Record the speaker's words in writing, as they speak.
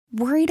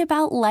Worried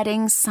about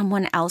letting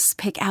someone else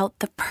pick out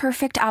the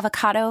perfect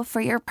avocado for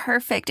your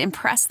perfect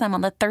impress them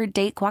on the third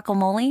date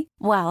guacamole?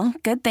 Well,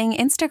 good thing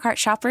Instacart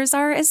shoppers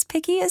are as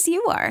picky as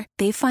you are.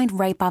 They find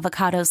ripe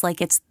avocados like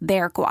it's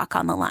their guac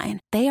on the line.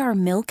 They are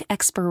milk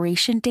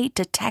expiration date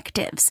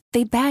detectives.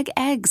 They bag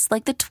eggs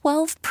like the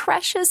 12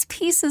 precious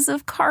pieces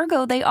of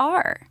cargo they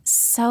are.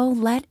 So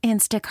let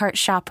Instacart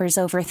shoppers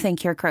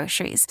overthink your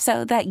groceries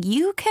so that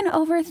you can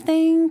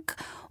overthink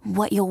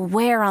what you'll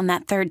wear on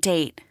that third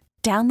date.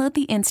 Download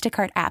the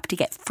Instacart app to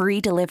get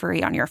free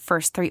delivery on your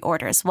first 3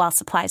 orders while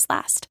supplies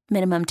last.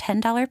 Minimum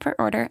 $10 per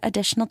order.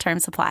 Additional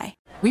terms apply.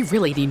 We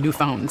really need new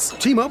phones.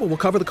 T-Mobile will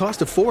cover the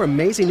cost of 4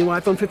 amazing new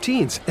iPhone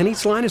 15s, and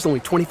each line is only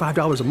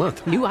 $25 a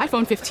month. New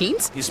iPhone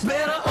 15s? It's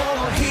better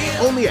over here.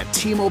 Only at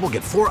T-Mobile,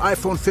 get 4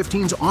 iPhone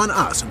 15s on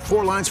us and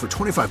 4 lines for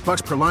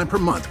 $25 per line per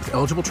month with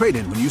eligible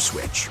trade-in when you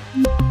switch.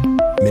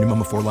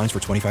 Minimum of 4 lines for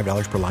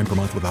 $25 per line per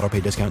month with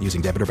autopay discount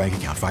using debit or bank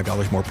account.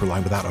 $5 more per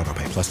line without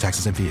autopay, plus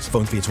taxes and fees.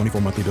 Phone fee at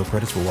 24 monthly bill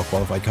credits for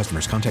well-qualified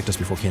customers. Contact us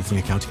before canceling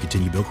account to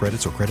continue bill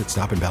credits or credit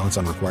stop and balance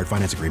on required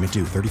finance agreement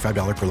due.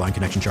 $35 per line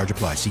connection charge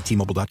applies. See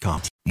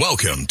T-Mobile.com.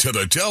 Welcome to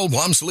the Del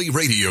Walmsley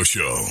Radio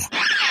Show.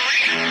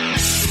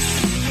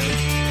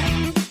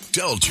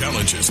 Del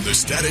challenges the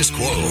status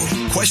quo,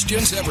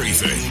 questions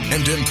everything,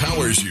 and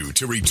empowers you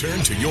to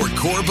return to your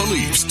core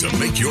beliefs to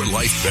make your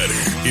life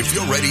better. If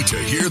you're ready to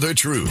hear the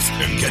truth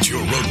and get your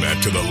roadmap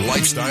to the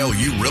lifestyle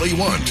you really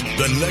want,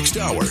 the next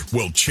hour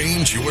will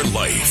change your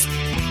life.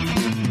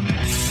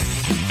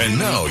 And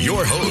now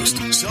your host,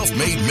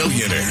 self-made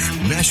millionaire,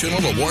 national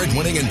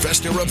award-winning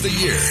investor of the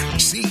year,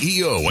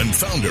 CEO and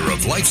founder of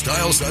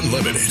Lifestyles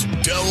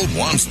Unlimited, Del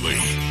Walmsley.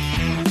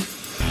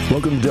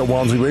 Welcome to Del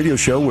Walmsley Radio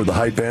Show, where the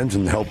hype ends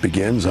and the help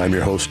begins. I'm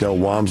your host, Del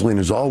Walmsley, and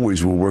as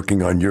always, we're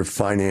working on your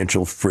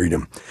financial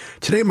freedom.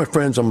 Today, my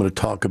friends, I'm going to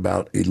talk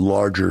about a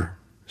larger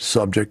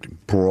subject,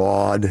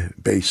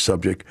 broad-based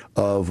subject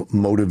of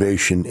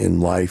motivation in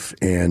life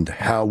and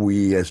how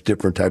we as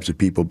different types of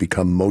people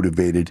become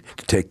motivated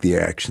to take the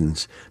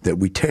actions that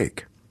we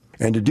take.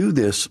 And to do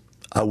this,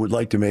 I would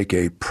like to make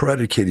a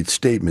predicated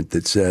statement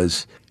that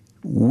says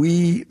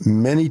we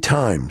many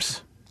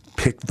times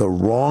pick the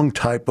wrong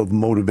type of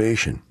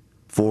motivation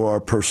for our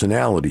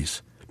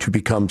personalities to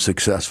become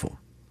successful.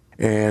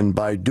 And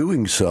by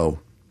doing so,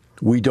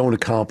 we don't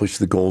accomplish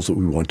the goals that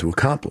we want to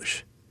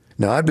accomplish.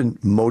 Now, I've been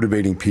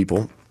motivating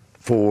people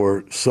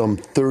for some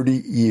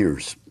 30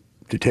 years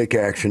to take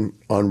action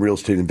on real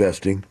estate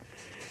investing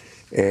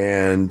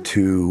and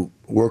to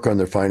work on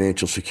their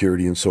financial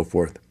security and so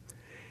forth.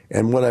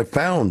 And what I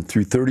found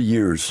through 30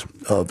 years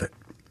of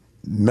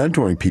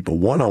mentoring people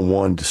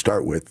one-on-one to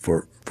start with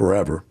for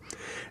forever,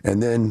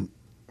 and then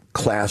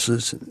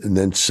classes, and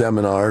then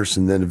seminars,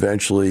 and then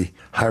eventually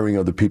hiring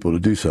other people to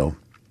do so,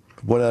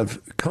 what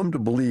I've come to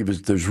believe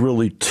is there's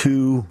really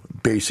 2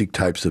 basic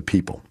types of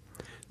people.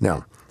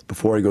 Now,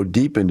 before I go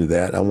deep into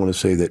that, I want to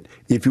say that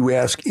if you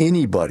ask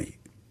anybody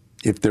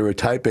if they're a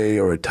type A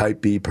or a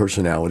type B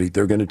personality,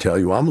 they're going to tell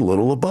you, I'm a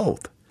little of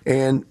both.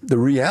 And the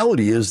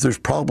reality is there's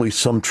probably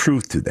some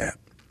truth to that.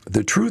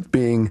 The truth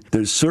being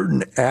there's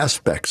certain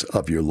aspects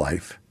of your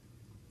life,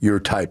 your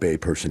type A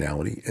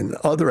personality, and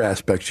other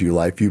aspects of your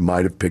life, you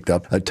might have picked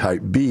up a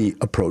type B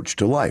approach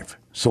to life.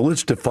 So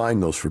let's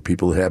define those for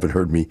people that haven't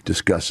heard me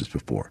discuss this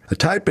before. A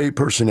type A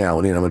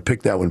personality, and I'm going to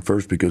pick that one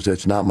first because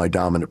that's not my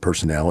dominant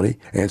personality,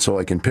 and so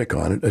I can pick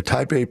on it. A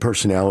type A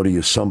personality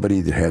is somebody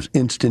that has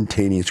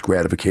instantaneous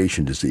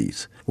gratification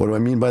disease. What do I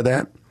mean by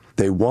that?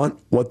 They want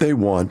what they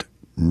want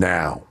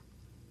now.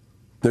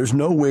 There's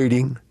no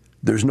waiting.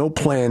 There's no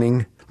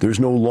planning. There's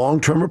no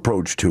long-term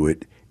approach to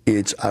it.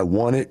 It's I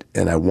want it,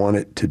 and I want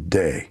it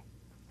today.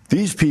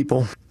 These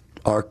people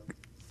are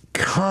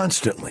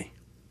constantly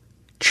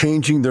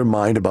changing their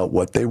mind about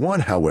what they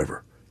want,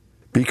 however,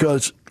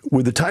 because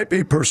with the type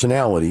A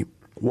personality,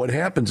 what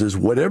happens is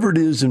whatever it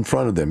is in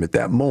front of them at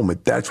that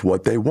moment, that's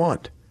what they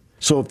want.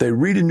 So if they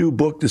read a new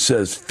book that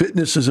says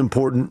fitness is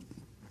important,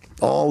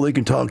 all they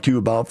can talk to you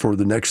about for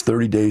the next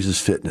 30 days is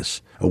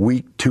fitness. A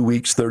week, 2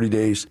 weeks, 30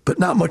 days, but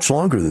not much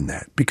longer than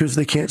that because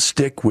they can't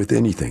stick with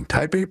anything.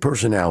 Type A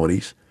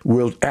personalities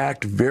will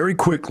act very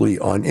quickly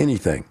on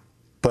anything,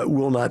 but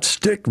will not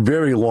stick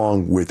very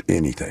long with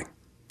anything.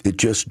 It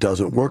just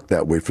doesn't work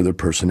that way for their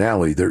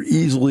personality. They're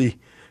easily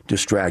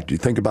distracted.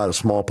 Think about a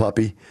small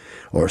puppy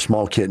or a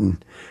small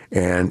kitten,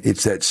 and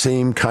it's that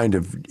same kind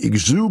of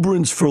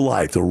exuberance for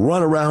life. They'll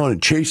run around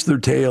and chase their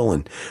tail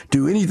and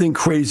do anything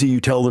crazy you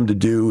tell them to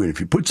do. And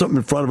if you put something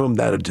in front of them,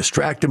 that'll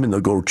distract them, and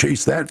they'll go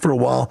chase that for a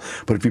while.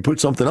 But if you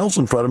put something else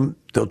in front of them,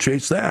 they'll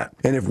chase that.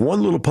 And if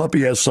one little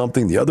puppy has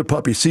something, the other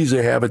puppy sees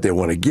they have it, they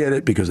want to get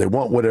it because they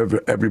want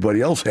whatever everybody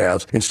else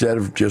has instead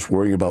of just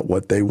worrying about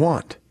what they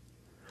want.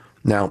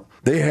 Now,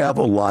 they have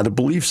a lot of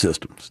belief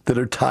systems that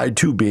are tied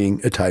to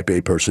being a type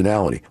A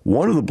personality.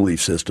 One of the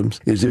belief systems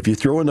is if you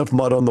throw enough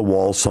mud on the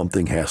wall,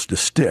 something has to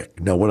stick.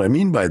 Now, what I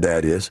mean by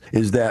that is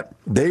that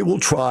they will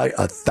try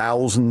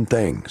 1,000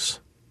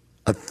 things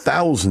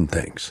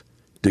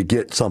to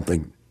get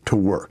something to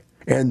work.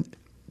 And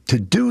to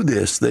do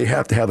this, they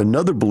have to have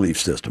another belief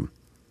system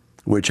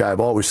which I've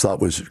always thought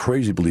was a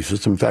crazy belief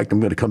system. In fact, I'm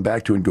going to come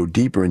back to it and go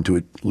deeper into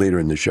it later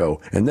in the show.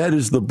 And that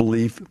is the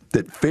belief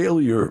that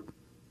failure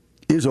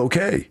is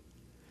okay.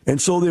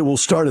 And so they will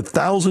start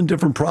 1,000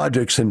 different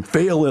projects and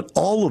fail at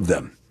all of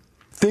them,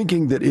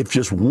 thinking that if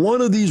just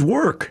one of these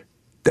work,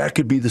 that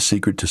could be the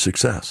secret to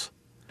success.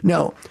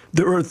 Now,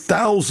 there are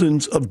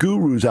thousands of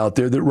gurus out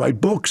there that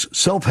write books,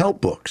 self-help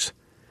books,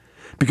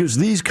 because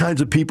these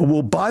kinds of people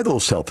will buy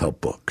those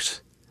self-help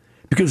books.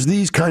 Because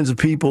these kinds of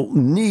people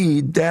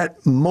need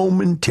that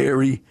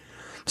momentary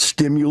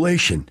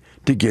stimulation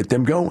to get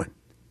them going.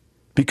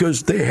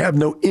 Because they have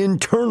no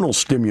internal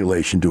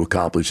stimulation to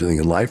accomplish anything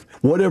in life.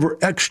 Whatever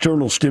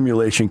external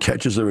stimulation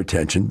catches their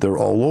attention, they're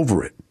all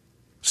over it.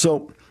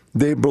 So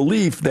they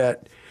believe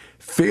that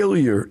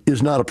failure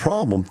is not a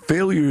problem.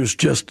 Failure is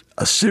just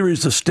a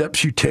series of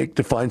steps you take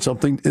to find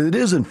something that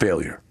isn't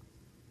failure.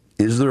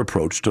 Is their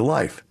approach to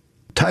life.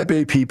 Type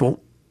A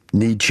people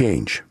need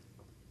change.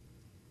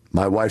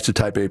 My wife's a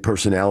type A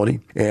personality,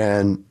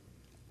 and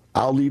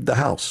I'll leave the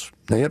house.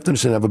 Now, you have to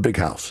understand I have a big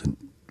house. And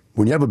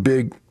when you have a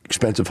big,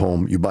 expensive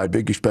home, you buy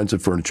big,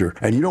 expensive furniture,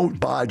 and you don't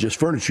buy just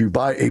furniture, you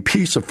buy a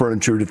piece of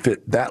furniture to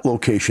fit that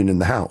location in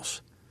the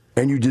house.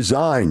 And you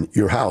design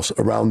your house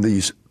around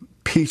these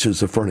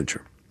pieces of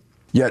furniture.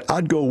 Yet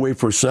I'd go away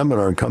for a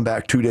seminar and come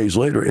back 2 days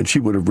later, and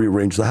she would have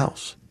rearranged the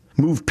house.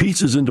 Moved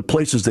pieces into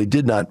places they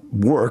did not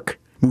work,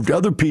 moved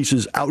other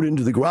pieces out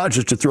into the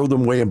garages to throw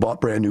them away and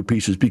bought brand new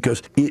pieces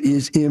because it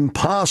is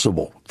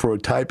impossible for a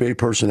type A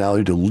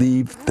personality to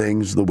leave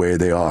things the way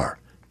they are.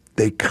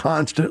 They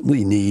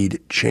constantly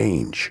need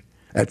change.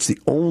 That's the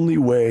only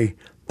way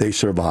they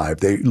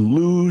survive. They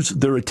lose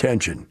their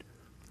attention.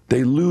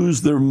 They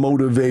lose their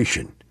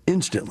motivation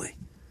instantly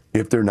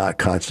if they're not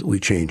constantly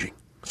changing.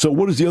 So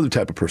what is the other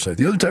type of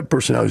personality? The other type of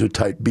personality is a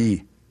type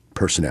B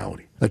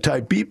personality. A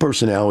type B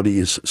personality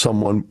is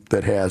someone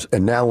that has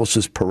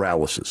analysis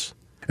paralysis.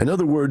 In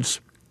other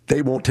words,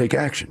 they won't take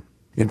action.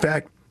 In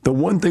fact, the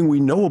one thing we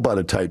know about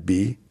a type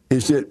B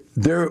is that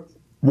they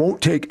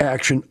won't take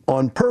action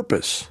on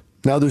purpose.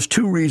 Now, there's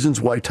two reasons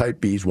why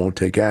type Bs won't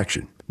take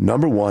action.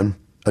 Number one,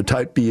 a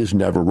type B is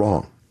never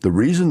wrong. The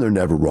reason they're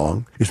never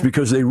wrong is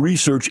because they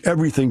research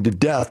everything to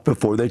death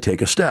before they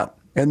take a step.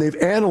 And they've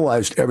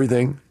analyzed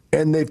everything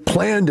and they've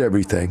planned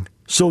everything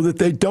so that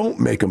they don't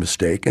make a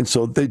mistake and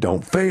so that they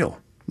don't fail.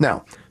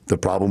 Now, the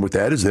problem with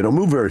that is they don't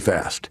move very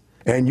fast.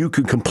 And you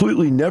can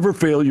completely never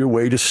fail your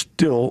way to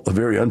still a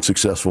very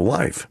unsuccessful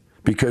life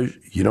because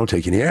you don't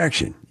take any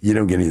action. You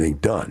don't get anything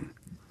done.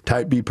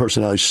 Type B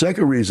personality's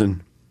second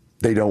reason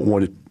they don't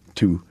want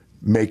to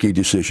make a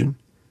decision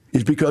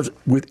is because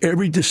with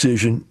every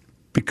decision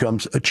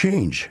becomes a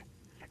change.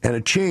 And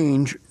a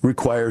change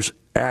requires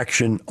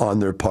action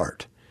on their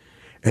part.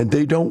 And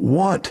they don't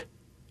want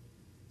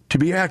to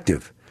be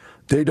active.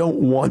 They don't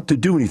want to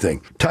do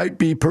anything. Type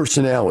B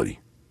personality.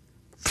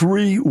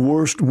 3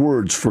 worst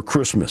words for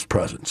Christmas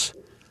presents.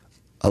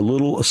 A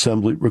little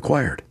assembly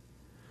required.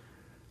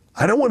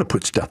 I don't want to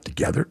put stuff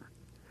together.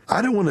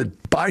 I don't want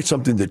to buy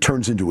something that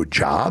turns into a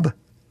job.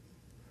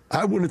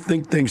 I want to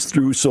think things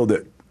through so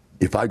that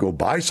if I go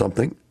buy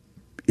something,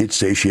 it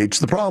satiates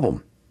the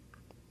problem.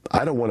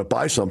 I don't want to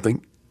buy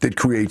something that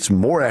creates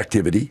more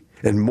activity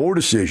and more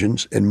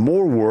decisions and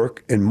more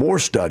work and more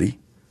study.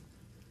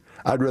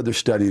 I'd rather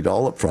study it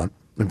all up front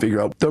and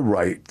figure out the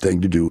right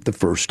thing to do the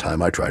first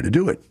time I try to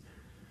do it.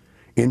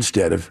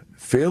 Instead of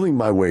failing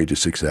my way to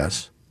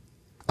success,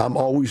 I'm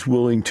always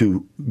willing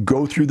to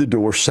go through the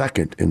door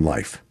second in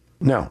life.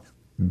 Now,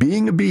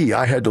 being a B,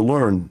 I had to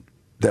learn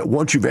that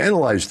once you've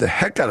analyzed the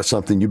heck out of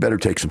something, you better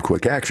take some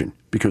quick action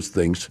because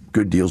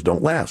good deals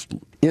don't last.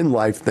 In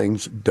life,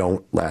 things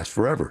don't last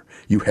forever.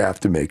 You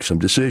have to make some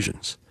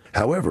decisions.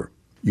 However,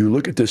 you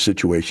look at this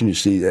situation, you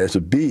see as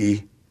a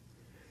B,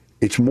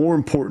 it's more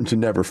important to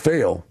never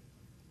fail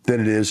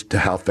than it is to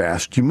how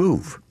fast you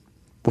move.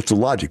 What's the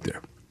logic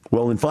there?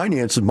 Well, in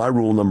finances, my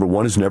rule number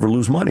 1 is never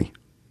lose money.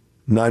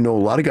 Now, I know a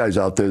lot of guys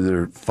out there that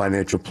are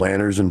financial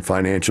planners and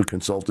financial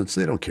consultants.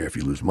 They don't care if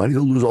you lose money.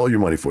 They'll lose all your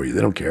money for you.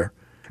 They don't care.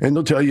 And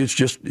they'll tell you it's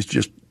just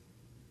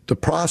the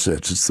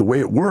process. It's the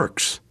way it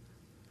works.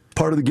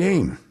 Part of the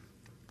game.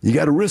 You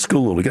got to risk a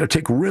little. You got to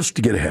take risks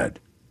to get ahead.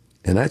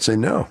 And I'd say,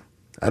 no,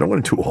 I don't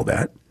want to do all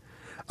that.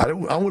 I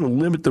want to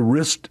limit the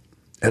risk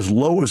as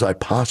low as I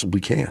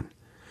possibly can.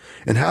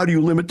 And how do you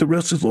limit the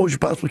risk as low as you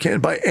possibly can?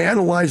 By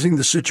analyzing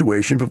the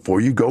situation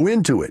before you go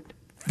into it,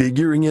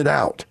 figuring it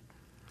out.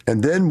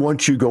 And then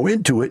once you go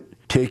into it,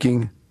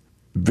 taking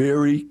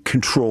very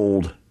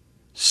controlled,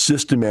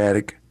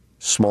 systematic,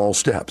 small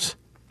steps.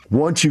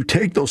 Once you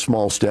take those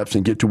small steps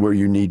and get to where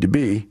you need to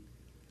be,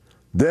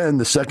 then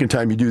the second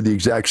time you do the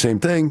exact same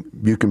thing,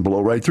 you can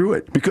blow right through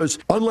it. Because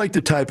unlike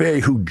the type A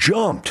who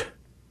jumped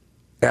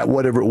at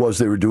whatever it was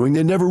they were doing,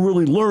 they never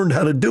really learned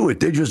how to do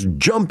it. They just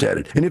jumped at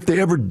it. And if they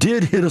ever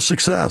did hit a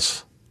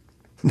success,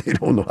 they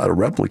don't know how to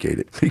replicate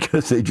it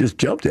because they just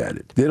jumped at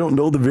it. They don't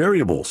know the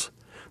variables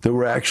that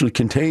were actually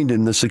contained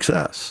in the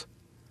success.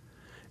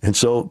 And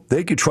so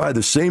they could try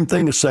the same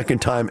thing a second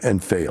time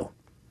and fail.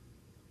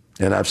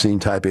 And I've seen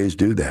type A's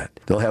do that.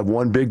 They'll have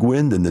one big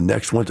win, then the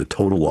next one's a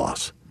total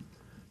loss.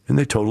 And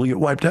they totally get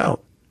wiped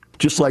out.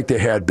 Just like they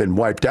had been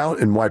wiped out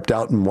and wiped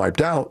out and wiped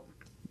out,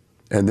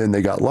 and then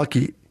they got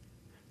lucky.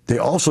 They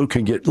also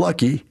can get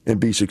lucky and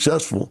be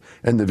successful,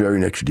 and the very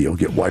next deal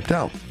get wiped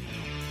out.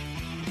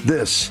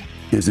 This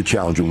is the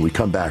challenge. When we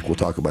come back, we'll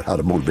talk about how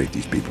to motivate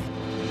these people.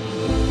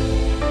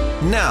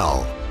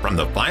 Now, from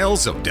the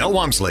files of Del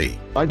Walmsley.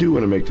 I do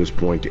want to make this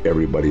point to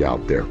everybody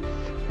out there.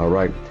 All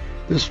right?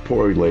 This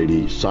poor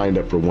lady signed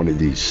up for one of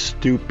these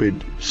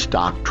stupid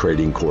stock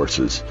trading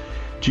courses.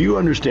 Do you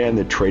understand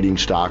that trading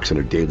stocks on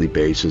a daily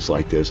basis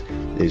like this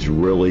is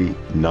really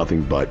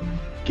nothing but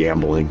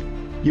gambling?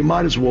 You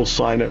might as well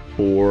sign up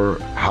for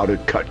how to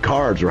cut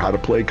cards or how to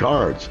play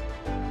cards,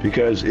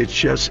 because it's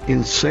just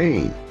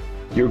insane.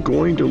 You're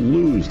going to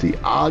lose. The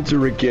odds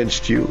are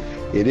against you.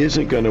 It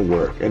isn't going to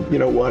work. And you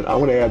know what? I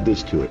want to add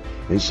this to it.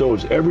 And so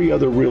is every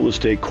other real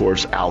estate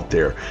course out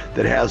there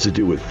that has to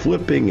do with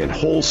flipping and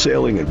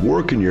wholesaling and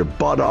working your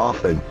butt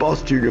off and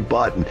busting your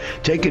butt and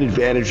taking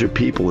advantage of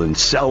people and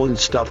selling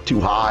stuff too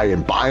high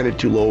and buying it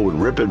too low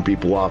and ripping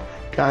people off.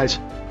 Guys,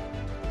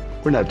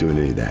 we're not doing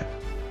any of that.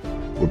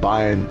 We're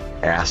buying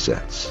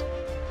assets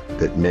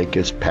that make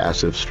us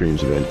passive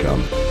streams of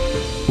income.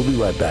 We'll be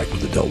right back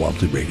with the Del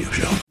Walmsley Radio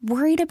Show.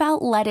 Worried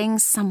about letting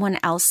someone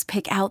else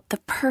pick out the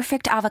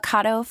perfect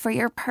avocado for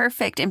your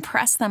perfect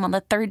impress them on the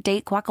third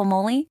date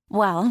guacamole?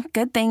 Well,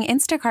 good thing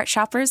Instacart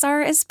shoppers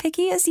are as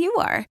picky as you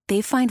are.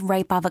 They find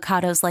ripe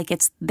avocados like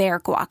it's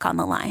their guac on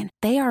the line.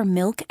 They are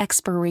milk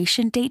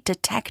expiration date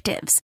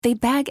detectives. They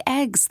bag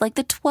eggs like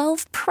the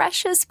 12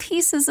 precious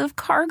pieces of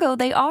cargo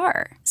they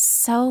are.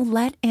 So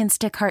let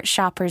Instacart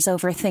shoppers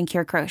overthink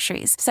your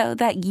groceries so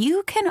that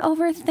you can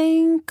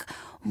overthink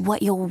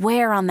what you'll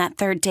wear on that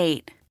third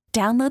date.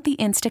 Download the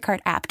Instacart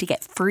app to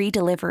get free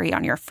delivery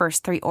on your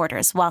first 3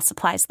 orders while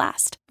supplies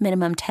last.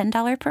 Minimum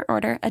 $10 per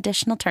order.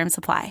 Additional terms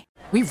apply.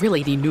 We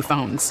really need new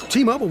phones.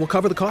 T-Mobile will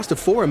cover the cost of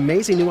 4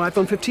 amazing new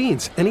iPhone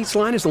 15s, and each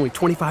line is only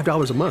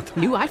 $25 a month.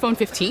 New iPhone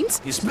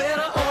 15s? It's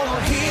better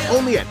over here.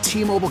 Only at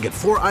T-Mobile, get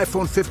 4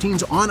 iPhone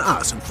 15s on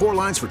us and 4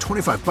 lines for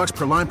 $25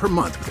 per line per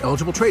month with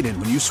eligible trade-in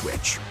when you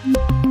switch.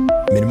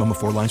 Minimum of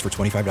 4 lines for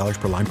 $25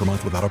 per line per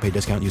month with autopay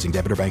discount using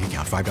debit or bank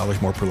account.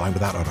 $5 more per line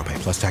without autopay,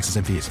 plus taxes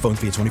and fees. Phone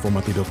fee at 24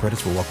 monthly bill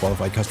credits for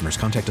well-qualified customers.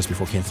 Contact us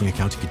before canceling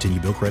account to continue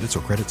bill credits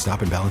or credit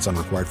stop and balance on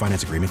required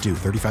finance agreement due.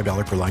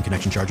 $35 per line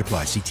connection charge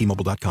applies. See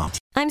T-Mobile.com.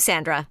 I'm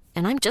Sandra,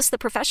 and I'm just the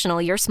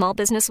professional your small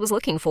business was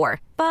looking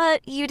for.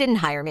 But you didn't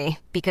hire me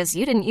because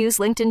you didn't use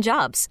LinkedIn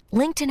Jobs.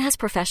 LinkedIn has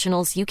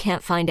professionals you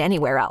can't find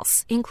anywhere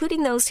else,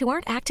 including those who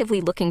aren't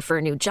actively looking for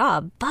a new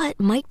job, but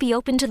might be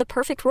open to the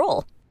perfect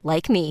role,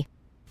 like me.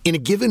 In a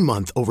given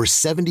month, over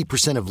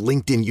 70% of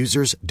LinkedIn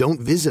users don't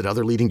visit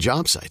other leading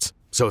job sites.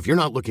 So if you're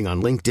not looking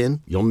on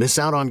LinkedIn, you'll miss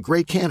out on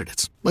great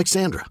candidates like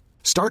Sandra.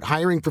 Start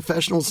hiring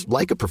professionals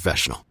like a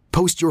professional.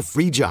 Post your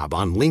free job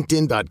on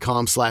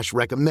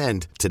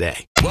linkedin.com/recommend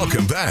today.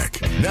 Welcome back.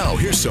 Now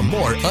here's some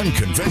more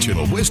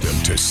unconventional wisdom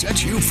to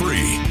set you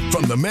free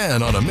from the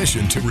man on a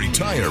mission to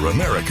retire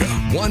America,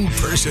 one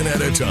person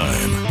at a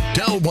time,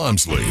 Del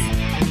Walmsley.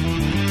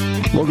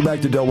 Welcome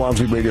back to Del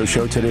Walmsley Radio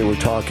Show. Today we're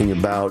talking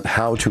about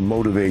how to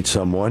motivate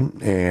someone,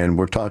 and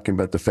we're talking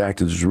about the fact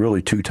that there's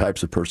really 2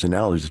 types of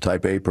personalities. The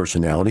type A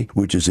personality,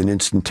 which is an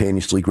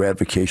instantaneously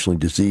gratificationally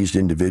diseased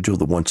individual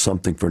that wants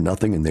something for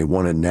nothing, and they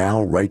want it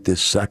now, right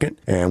this second,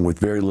 and with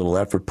very little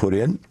effort put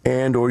in.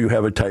 And or you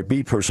have a type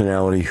B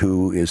personality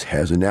who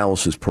has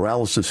analysis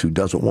paralysis, who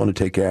doesn't want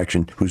to take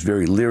action, who's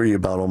very leery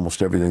about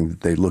almost everything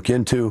that they look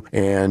into,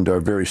 and are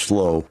very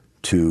slow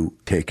to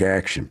take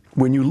action.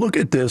 When you look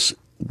at this,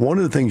 one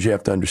of the things you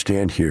have to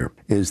understand here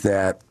is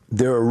that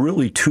there are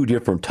really 2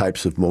 different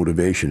types of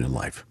motivation in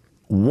life.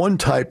 One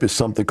type is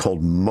something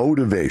called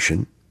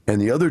motivation,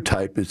 and the other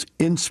type is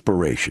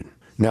inspiration.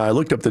 Now, I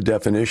looked up the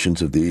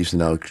definitions of these,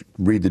 and I'll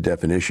read the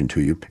definition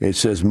to you. It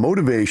says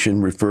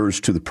motivation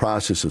refers to the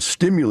process of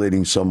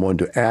stimulating someone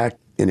to act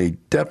in a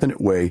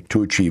definite way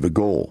to achieve a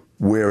goal,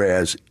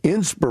 whereas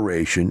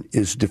inspiration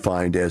is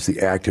defined as the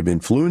act of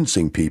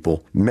influencing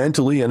people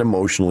mentally and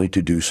emotionally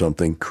to do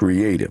something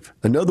creative.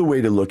 Another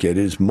way to look at it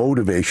is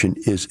motivation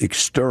is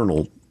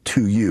external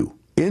to you.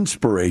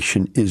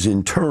 Inspiration is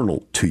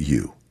internal to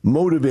you.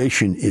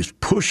 Motivation is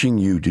pushing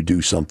you to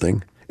do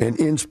something, and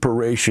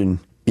inspiration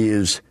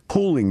is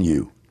pulling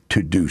you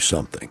to do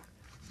something.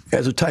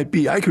 As a type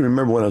B, I can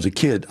remember when I was a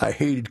kid, I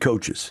hated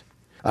coaches.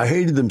 I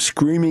hated them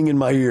screaming in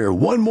my ear,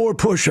 1 more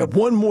push-up,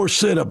 1 more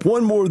sit-up,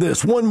 1 more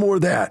this, 1 more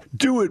that.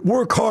 Do it,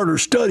 work harder,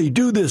 study,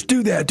 do this,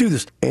 do that, do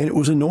this. And it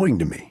was annoying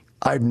to me.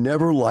 I've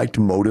never liked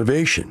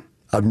motivation.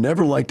 I've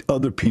never liked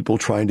other people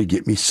trying to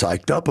get me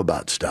psyched up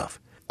about stuff.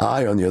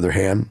 I, on the other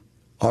hand,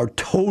 are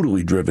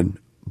totally driven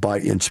by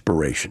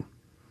inspiration.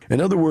 In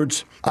other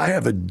words, I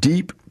have a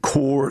deep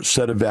core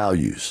set of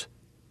values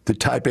that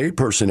type A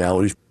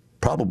personalities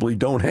probably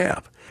don't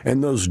have.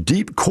 And those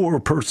deep core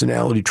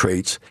personality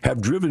traits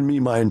have driven me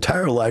my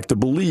entire life to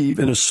believe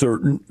in a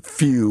certain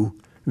few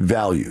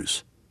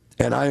values.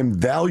 And I am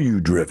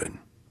value driven.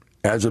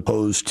 as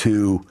opposed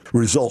to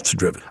results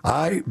driven.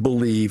 I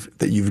believe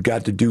that you've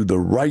got to do the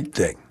right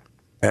thing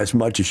as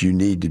much as you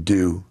need to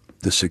do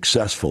the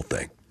successful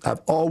thing.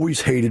 I've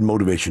always hated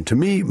motivation. To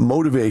me,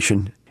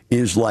 motivation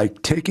is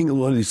like taking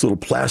one of these little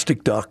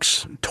plastic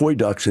ducks, toy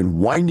ducks, and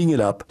winding it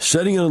up,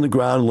 setting it on the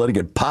ground, and letting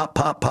it pop,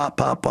 pop, pop,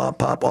 pop, pop,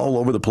 pop all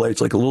over the place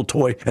like a little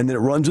toy, and then it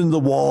runs into the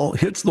wall,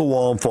 hits the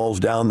wall, and falls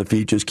down. The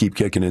feet just keep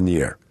kicking in the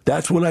air.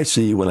 That's what I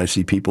see when I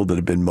see people that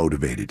have been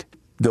motivated.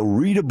 They'll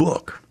read a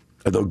book,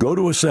 or they'll go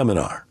to a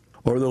seminar,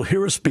 or they'll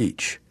hear a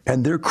speech,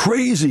 and they're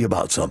crazy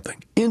about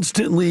something.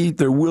 Instantly,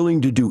 they're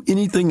willing to do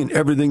anything and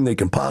everything they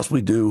can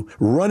possibly do,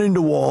 run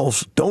into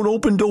walls, don't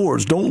open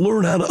doors, don't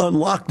learn how to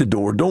unlock the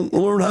door, don't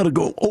learn how to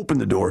go open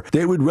the door.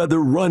 They would rather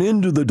run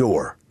into the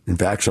door. In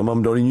fact, some of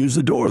them don't even use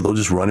the door. They'll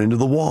just run into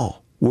the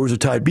wall. Whereas a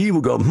type B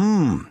will go,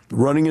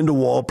 running into a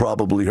wall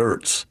probably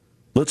hurts.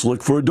 Let's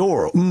look for a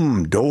door.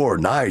 Door,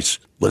 nice.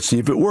 Let's see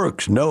if it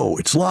works. No,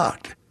 it's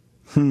locked.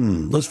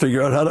 Let's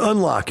figure out how to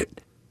unlock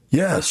it.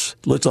 Yes,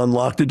 let's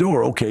unlock the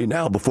door. Okay,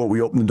 now before we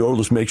open the door,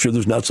 let's make sure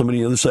there's not somebody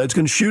on the other side that's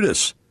going to shoot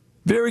us.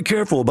 Very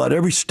careful about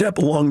every step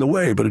along the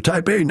way. But a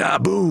type A,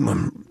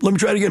 boom. Let me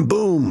try it again,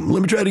 boom.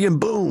 Let me try it again,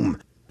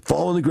 boom.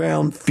 Fall on the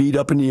ground, feet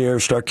up in the air,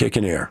 start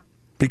kicking air.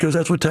 Because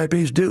that's what type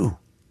A's do.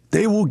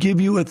 They will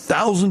give you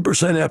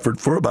 1,000% effort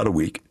for about a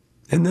week,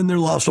 and then they're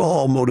lost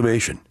all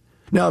motivation.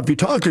 Now, if you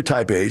talk to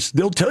type A's,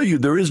 they'll tell you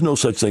there is no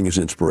such thing as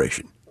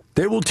inspiration.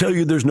 They will tell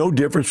you there's no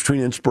difference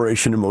between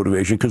inspiration and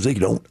motivation because they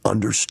don't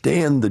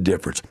understand the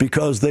difference,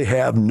 because they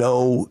have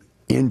no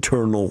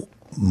internal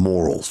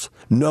morals,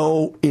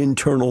 no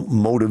internal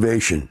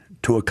motivation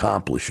to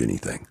accomplish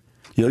anything.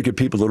 You look at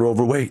people that are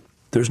overweight,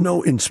 there's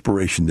no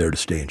inspiration there to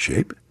stay in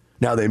shape.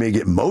 Now, they may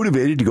get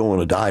motivated to go on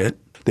a diet.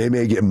 They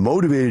may get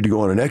motivated to go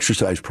on an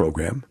exercise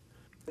program.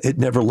 It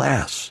never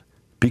lasts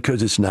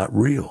because it's not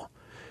real,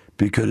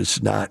 because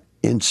it's not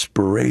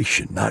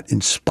inspiration, not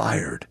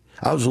inspired.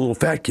 I was a little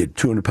fat kid,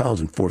 200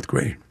 pounds in fourth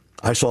grade.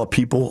 I saw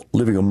people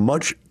living a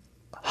much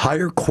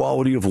higher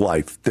quality of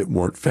life that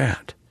weren't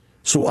fat.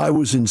 So I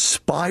was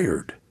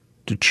inspired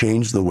to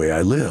change the way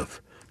I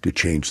live, to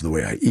change the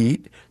way I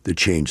eat, to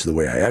change the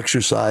way I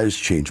exercise,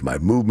 change my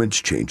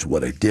movements, change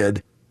what I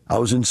did. I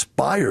was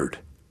inspired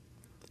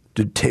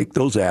to take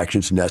those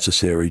actions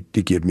necessary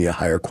to give me a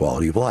higher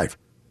quality of life.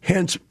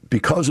 Hence,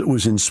 because it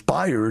was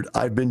inspired,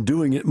 I've been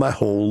doing it my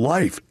whole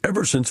life,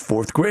 ever since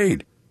fourth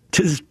grade.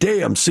 To this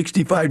day, I'm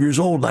 65 years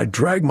old, and I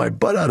drag my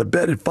butt out of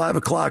bed at 5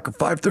 o'clock or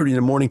 5:30 in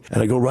the morning,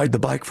 and I go ride the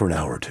bike for an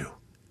hour or two.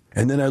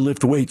 And then I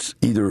lift weights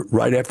either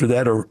right after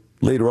that or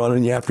later on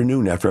in the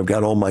afternoon after I've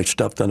got all my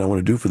stuff done I want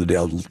to do for the day.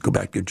 I'll go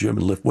back to the gym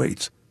and lift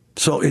weights.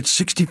 So it's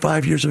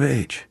 65 years of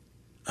age.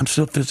 I'm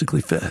still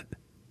physically fit.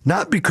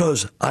 Not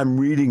because I'm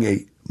reading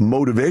a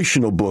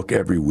motivational book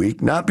every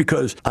week, not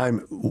because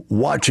I'm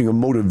watching a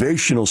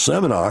motivational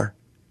seminar,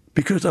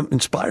 because I'm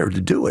inspired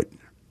to do it.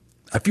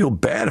 I feel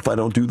bad if I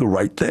don't do the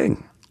right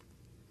thing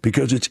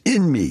because it's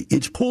in me.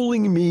 It's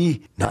pulling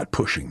me, not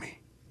pushing me.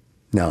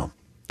 Now,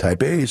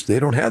 type A's, they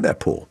don't have that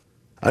pull.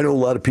 I know a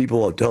lot of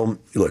people, I'll tell them,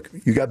 look,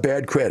 you got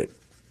bad credit.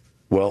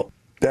 Well,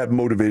 that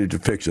motivated to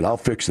fix it. I'll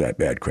fix that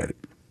bad credit.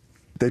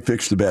 They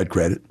fix the bad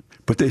credit,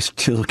 but they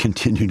still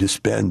continue to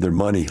spend their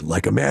money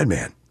like a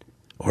madman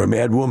or a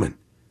mad woman.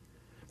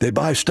 They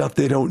buy stuff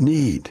they don't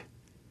need.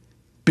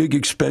 Big,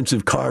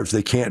 expensive cars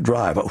they can't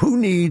drive. Who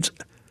needs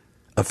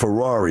a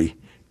Ferrari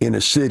in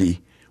a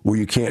city where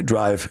you can't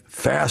drive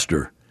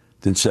faster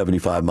than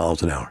 75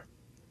 miles an hour?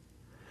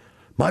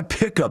 My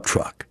pickup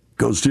truck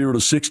goes 0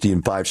 to 60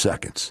 in 5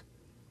 seconds.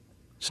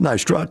 It's a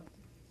nice truck.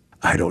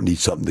 I don't need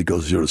something that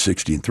goes 0 to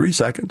 60 in 3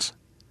 seconds.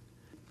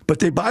 But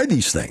they buy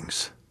these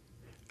things.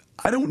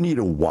 I don't need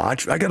a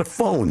watch. I got a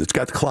phone that's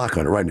got the clock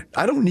on it right now.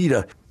 I don't need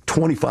a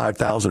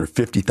 $25,000 or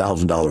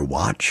 $50,000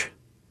 watch,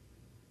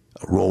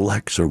 a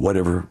Rolex or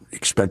whatever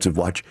expensive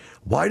watch.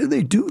 Why do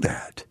they do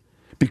that?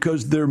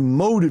 Because they're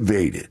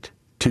motivated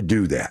to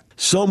do that.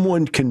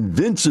 Someone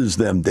convinces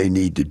them they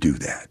need to do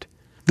that.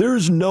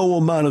 There's no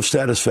amount of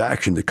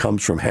satisfaction that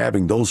comes from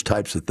having those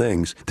types of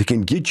things that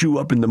can get you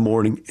up in the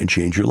morning and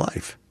change your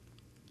life.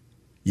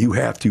 You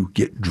have to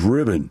get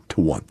driven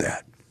to want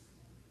that.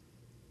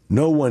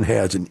 No one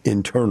has an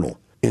internal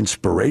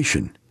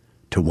inspiration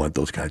to want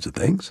those kinds of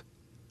things.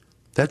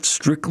 That's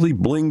strictly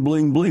bling,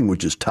 bling, bling,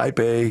 which is type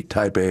A,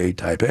 type A,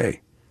 type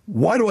A.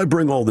 Why do I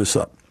bring all this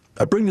up?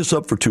 I bring this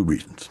up for 2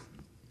 reasons.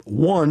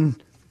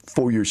 One,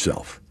 for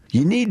yourself.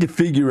 You need to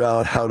figure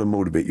out how to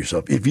motivate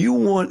yourself. If you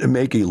want to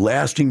make a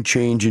lasting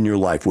change in your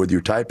life, whether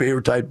you're type A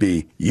or type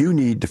B, you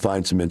need to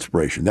find some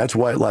inspiration. That's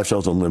why at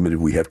Lifestyles Unlimited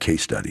we have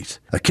case studies.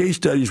 A case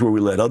study is where we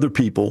let other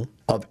people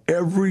of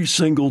every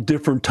single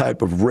different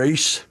type of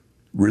race,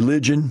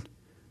 religion,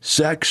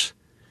 sex,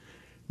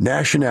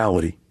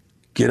 nationality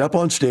get up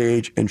on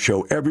stage and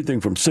show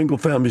everything from single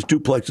families,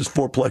 duplexes,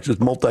 fourplexes,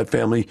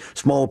 multifamily,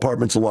 small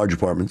apartments and large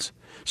apartments,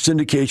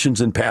 syndications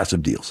and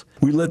passive deals.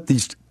 We let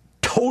these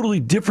totally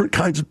different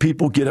kinds of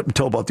people get up and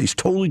tell about these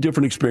totally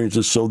different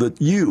experiences so that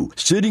you,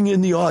 sitting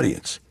in the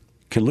audience,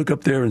 can look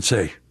up there and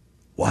say,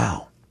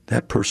 wow,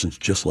 that person's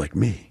just like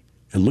me,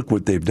 and look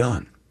what they've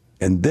done.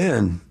 And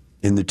then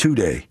in the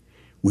 2-day,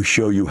 we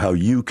show you how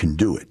you can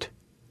do it.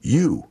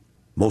 You.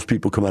 Most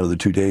people come out of the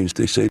 2 days,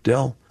 they say,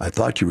 Del, I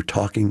thought you were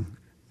talking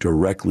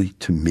directly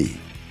to me.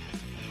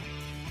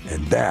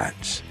 And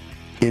that's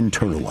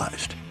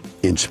internalized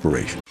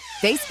inspiration.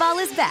 Baseball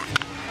is back,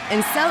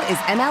 and so is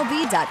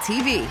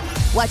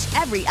MLB.tv. Watch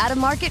every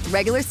out-of-market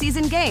regular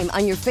season game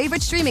on your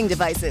favorite streaming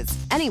devices,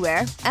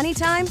 anywhere,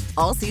 anytime,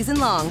 all season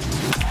long.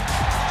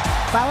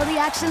 Follow the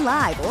action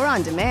live or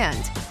on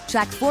demand.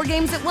 Track 4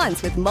 games at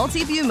once with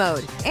multi-view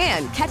mode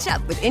and catch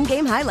up with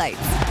in-game highlights.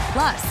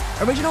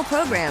 Plus, original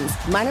programs,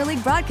 minor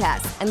league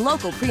broadcasts, and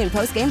local pre- and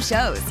post-game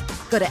shows.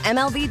 Go to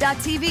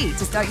MLB.tv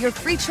to start your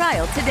free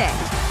trial today.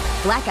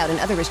 Blackout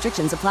and other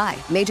restrictions apply.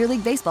 Major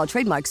League Baseball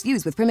trademarks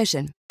used with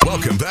permission.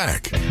 Welcome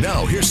back.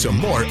 Now here's some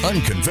more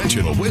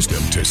unconventional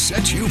wisdom to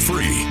set you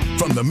free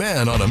from the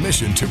man on a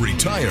mission to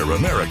retire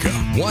America,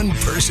 one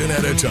person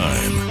at a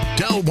time,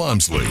 Del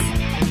Walmsley.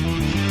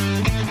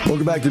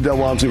 Welcome back to Del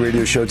Walmsley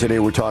Radio Show. Today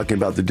we're talking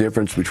about the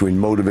difference between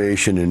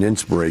motivation and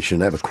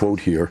inspiration. I have a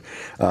quote here.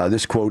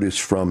 This quote is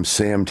from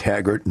Sam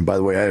Taggart. And by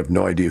the way, I have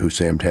no idea who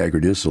Sam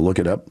Taggart is, so look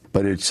it up.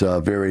 But it's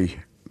very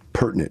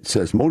pertinent. It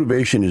says,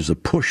 motivation is a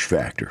push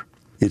factor.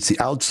 It's the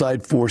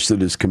outside force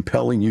that is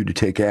compelling you to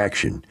take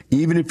action,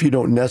 even if you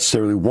don't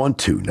necessarily want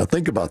to. Now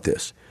think about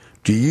this.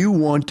 Do you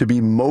want to be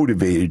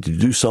motivated to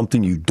do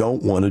something you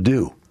don't want to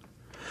do?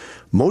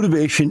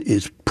 Motivation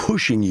is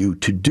pushing you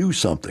to do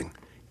something.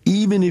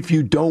 Even if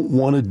you don't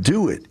want to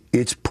do it,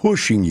 it's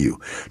pushing you.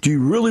 Do you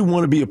really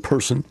want to be a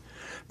person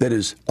that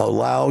is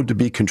allowed to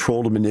be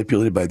controlled and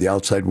manipulated by the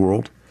outside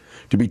world?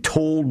 To be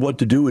told what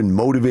to do and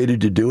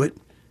motivated to do it?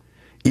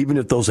 Even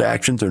if those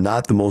actions are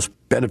not the most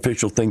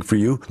beneficial thing for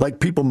you? Like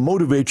people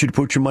motivate you to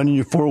put your money in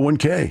your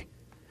 401k.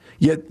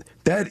 Yet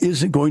that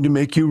isn't going to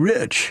make you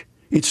rich.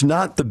 It's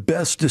not the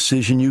best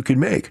decision you can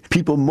make.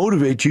 People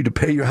motivate you to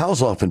pay your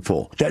house off in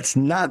full. That's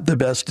not the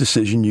best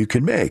decision you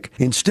can make.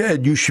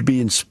 Instead, you should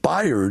be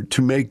inspired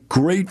to make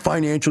great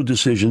financial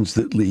decisions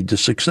that lead to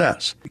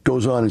success. It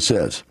goes on and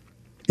says,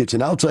 it's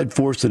an outside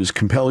force that is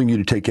compelling you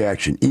to take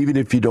action, even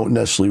if you don't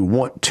necessarily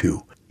want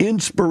to.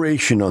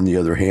 Inspiration, on the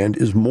other hand,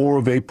 is more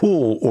of a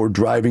pull or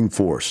driving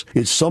force.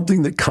 It's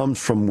something that comes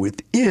from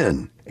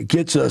within. It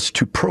gets us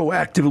to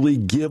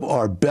proactively give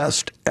our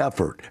best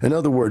effort. In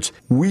other words,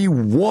 we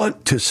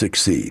want to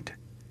succeed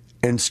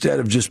instead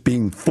of just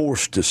being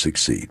forced to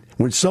succeed.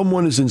 When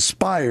someone is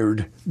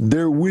inspired,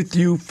 they're with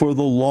you for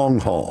the long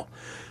haul.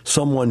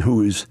 Someone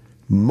who is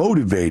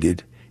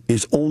motivated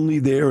is only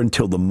there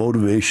until the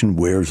motivation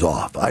wears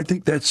off. I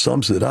think that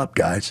sums it up,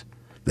 guys.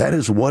 That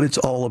is what it's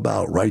all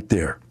about right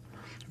there.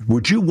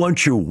 Would you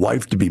want your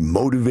wife to be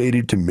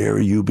motivated to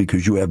marry you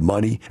because you have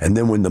money, and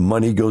then when the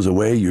money goes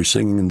away, you're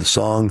singing the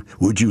song,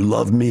 would you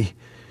love me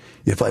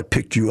if I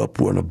picked you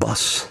up on a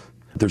bus?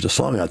 There's a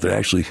song out there,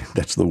 actually,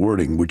 that's the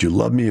wording, would you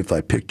love me if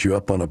I picked you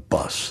up on a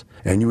bus?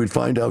 And you would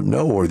find out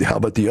no, or how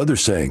about the other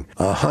saying,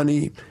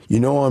 honey, you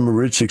know I'm a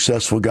rich,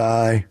 successful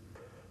guy,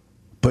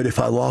 but if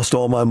I lost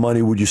all my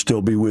money, would you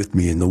still be with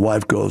me? And the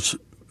wife goes,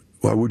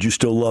 why would you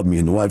still love me?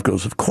 And the wife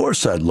goes, of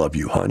course I'd love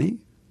you, honey.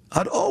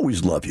 I'd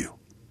always love you.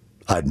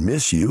 I'd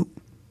miss you,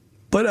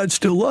 but I'd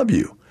still love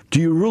you. Do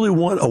you really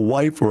want a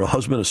wife or a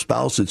husband, a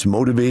spouse that's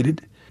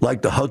motivated?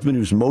 Like the husband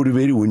who's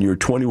motivated when you're a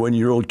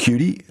 21-year-old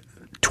cutie,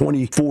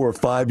 24 or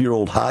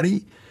 5-year-old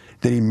hottie?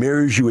 Then he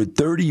marries you at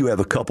 30, you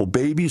have a couple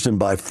babies, and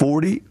by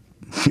 40,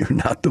 you're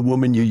not the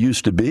woman you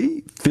used to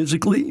be,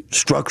 physically,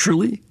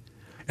 structurally.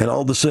 And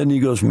all of a sudden he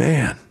goes,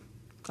 man,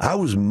 I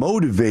was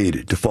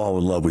motivated to fall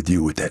in love with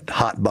you with that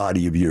hot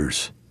body of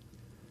yours.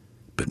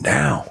 But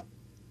now,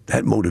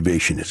 that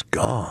motivation is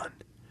gone.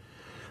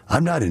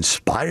 I'm not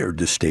inspired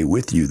to stay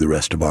with you the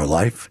rest of our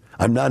life.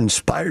 I'm not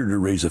inspired to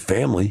raise a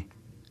family.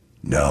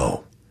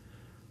 No,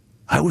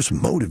 I was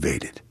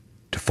motivated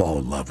to fall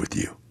in love with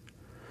you.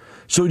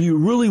 So do you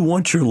really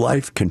want your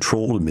life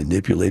controlled and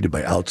manipulated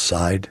by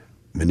outside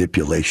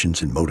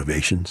manipulations and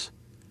motivations?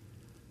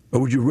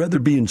 Or would you rather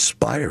be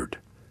inspired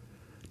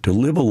to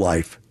live a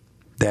life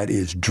that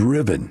is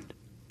driven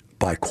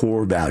by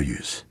core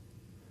values,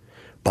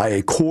 by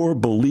a core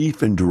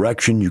belief and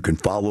direction you can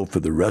follow for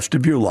the rest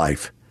of your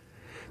life,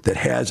 that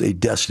has a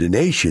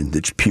destination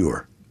that's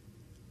pure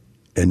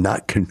and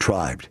not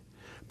contrived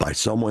by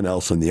someone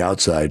else on the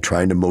outside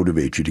trying to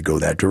motivate you to go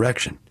that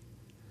direction?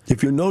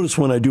 If you'll notice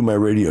when I do my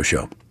radio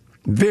show,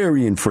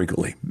 very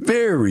infrequently,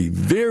 very,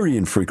 very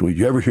infrequently,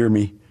 do you ever hear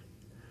me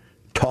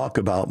talk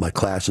about my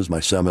classes, my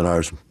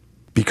seminars?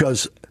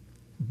 Because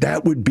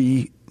that would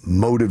be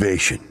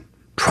motivation.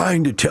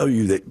 Trying to tell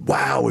you that,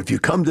 wow, if you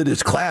come to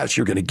this class,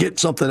 you're going to get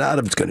something out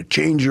of it. It's going to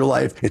change your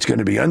life. It's going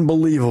to be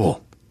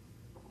unbelievable.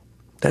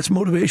 That's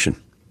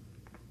motivation.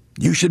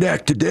 You should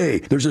act today.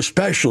 There's a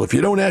special. If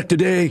you don't act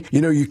today,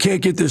 you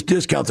can't get this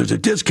discount. There's a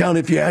discount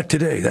if you act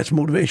today. That's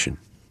motivation.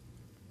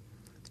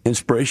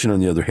 Inspiration,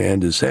 on the other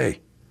hand, is, hey,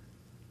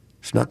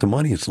 it's not the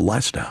money, it's the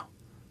lifestyle.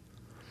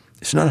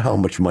 It's not how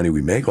much money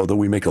we make, although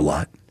we make a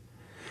lot.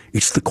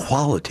 It's the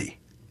quality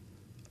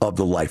of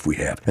the life we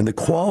have. And the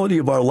quality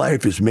of our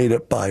life is made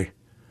up by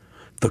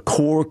the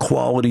core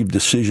quality of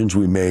decisions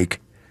we make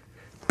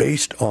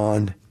based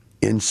on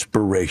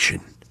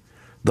inspiration.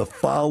 The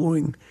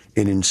following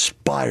an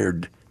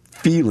inspired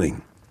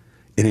feeling,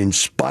 an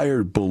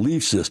inspired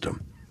belief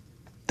system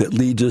that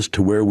leads us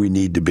to where we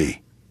need to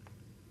be.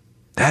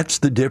 That's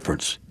the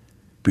difference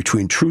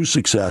between true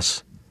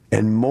success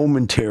and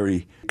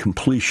momentary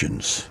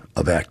completions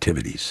of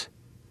activities.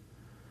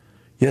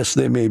 Yes,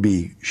 they may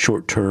be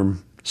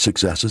short-term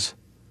successes,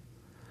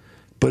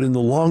 but in the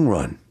long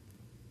run,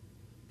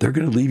 they're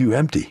going to leave you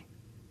empty.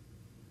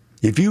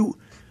 If you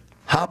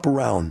hop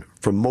around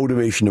from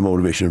motivation to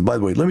motivation, and by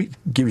the way, let me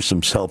give you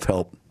some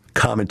self-help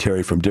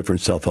commentary from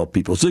different self-help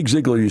people. Zig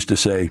Ziglar used to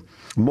say,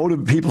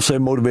 people say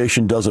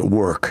motivation doesn't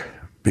work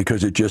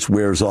because it just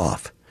wears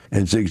off.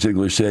 And Zig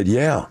Ziglar said,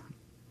 yeah,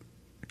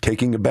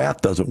 taking a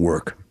bath doesn't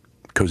work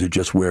because it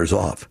just wears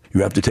off.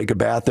 You have to take a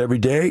bath every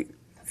day.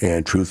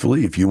 And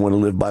truthfully, if you want to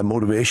live by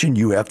motivation,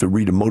 you have to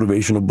read a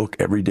motivational book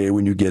every day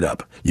when you get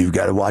up. You've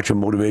got to watch a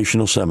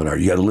motivational seminar.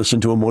 You got to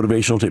listen to a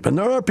motivational tape. And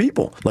there are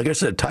people, like I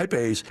said, type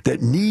A's,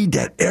 that need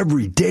that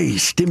everyday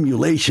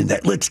stimulation,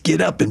 that let's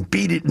get up and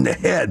beat it in the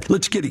head.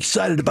 Let's get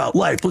excited about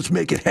life. Let's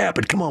make it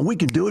happen. Come on, we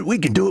can do it. We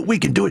can do it. We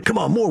can do it. Come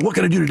on, more. What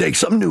can I do today?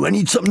 Something new. I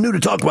need something new to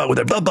talk about with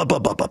it. Blah, blah, blah,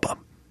 blah, blah, blah.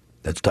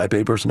 That's type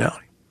A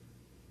personality.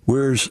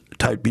 Where's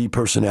type B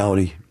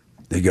personality?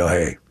 They go,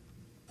 hey,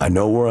 I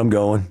know where I'm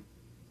going.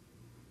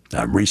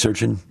 I'm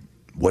researching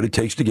what it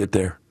takes to get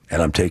there, and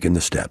I'm taking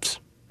the steps.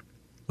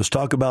 Let's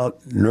talk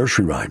about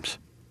nursery rhymes.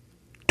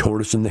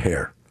 Tortoise and the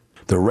Hare.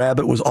 The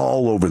rabbit was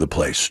all over the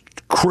place.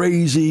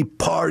 Crazy,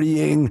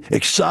 partying,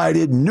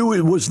 excited, knew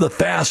it was the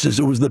fastest,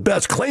 it was the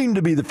best, claimed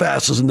to be the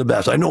fastest and the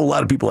best. I know a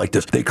lot of people like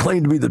this. They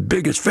claim to be the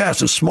biggest,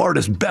 fastest,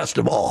 smartest, best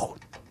of all.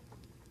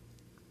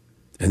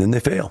 And then they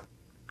fail.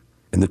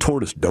 And the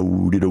tortoise,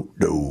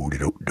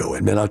 do-de-do-do-de-do-do.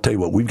 And then I'll tell you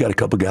what, we've got a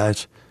couple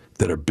guys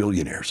that are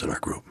billionaires in our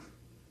group.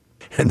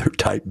 And they're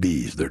type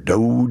Bs. They're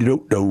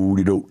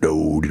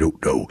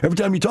do-de-do-do-de-do-do-de-do-do. Every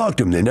time you talk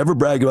to them, they never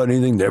brag about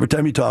anything. Every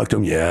time you talk to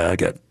them, yeah, I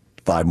got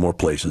 5 more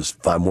places,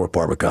 5 more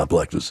apartment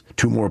complexes,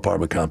 2 more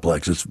apartment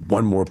complexes,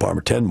 1 more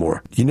apartment, 10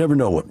 more. You never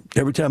know what.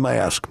 Every time I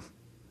ask them,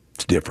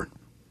 it's different.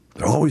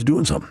 They're always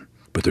doing something,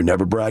 but they're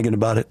never bragging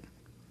about it.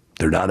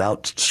 They're not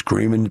out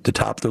screaming at the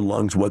top of their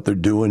lungs what they're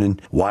doing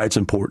and why it's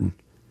important.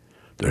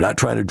 They're not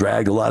trying to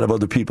drag a lot of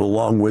other people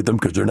along with them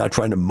because they're not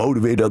trying to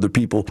motivate other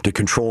people to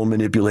control and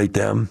manipulate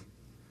them.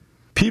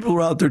 People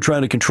are out there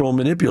trying to control and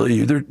manipulate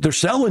you. They're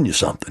selling you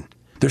something.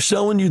 They're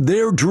selling you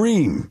their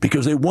dream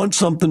because they want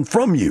something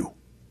from you.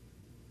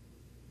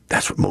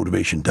 That's what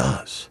motivation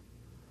does.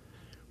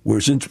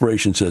 Whereas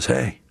inspiration says,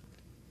 hey,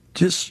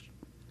 just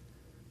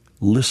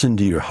listen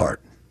to your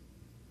heart.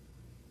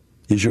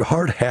 Is your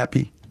heart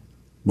happy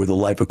with a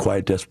life of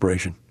quiet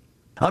desperation?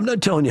 I'm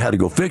not telling you how to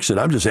go fix it.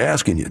 I'm just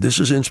asking you. This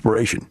is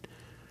inspiration.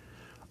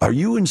 Are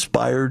you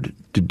inspired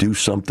to do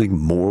something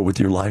more with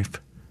your life?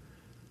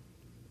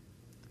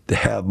 To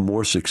have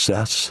more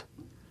success?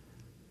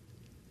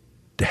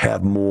 To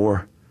have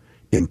more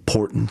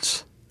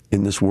importance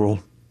in this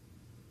world?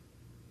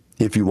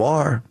 If you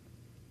are,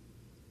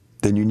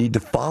 then you need to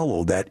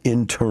follow that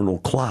internal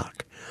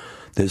clock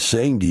that's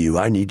saying to you,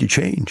 I need to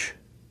change.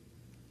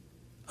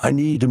 I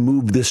need to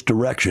move this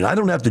direction. I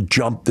don't have to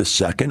jump this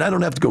second. I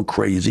don't have to go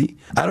crazy.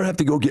 I don't have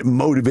to go get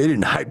motivated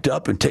and hyped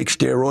up and take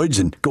steroids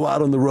and go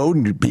out on the road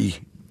and be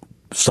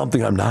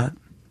something I'm not.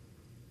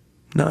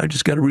 No, I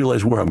just got to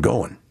realize where I'm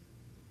going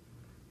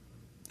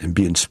and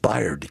be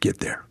inspired to get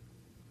there,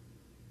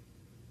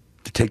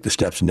 to take the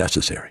steps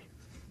necessary.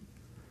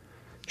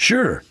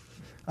 Sure,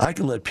 I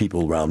can let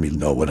people around me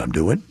know what I'm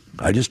doing.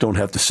 I just don't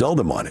have to sell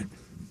them on it.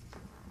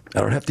 I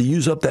don't have to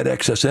use up that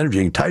excess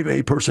energy. And type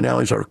A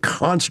personalities are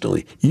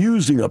constantly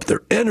using up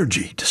their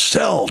energy to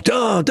sell. You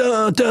got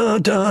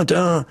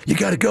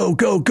to go,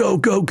 go, go,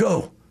 go,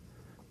 go.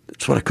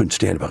 That's what I couldn't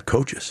stand about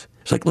coaches.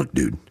 It's like, look,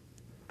 dude,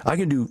 I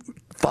can do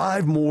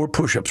 5 more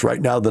push-ups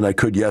right now than I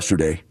could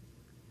yesterday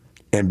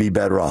and be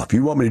better off.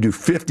 You want me to do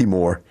 50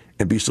 more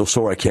and be so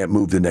sore I can't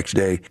move the next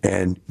day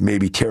and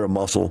maybe tear a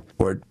muscle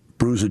or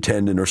bruise a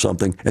tendon or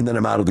something, and then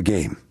I'm out of the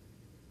game.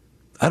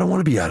 I don't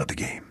want to be out of the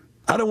game.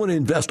 I don't want to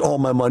invest all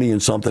my money in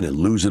something and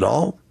lose it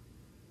all.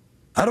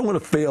 I don't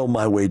want to fail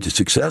my way to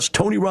success.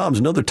 Tony Robbins,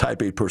 another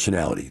type A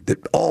personality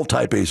that all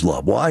type A's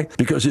love. Why?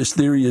 Because his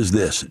theory is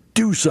this: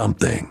 do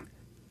something.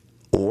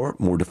 Or,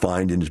 more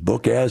defined in his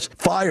book as,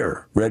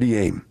 fire, ready,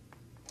 aim.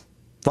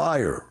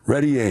 Fire,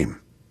 ready, aim.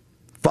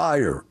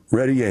 Fire,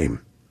 ready,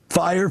 aim.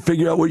 Fire,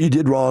 figure out what you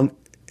did wrong,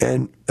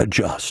 and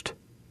adjust.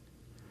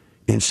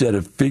 Instead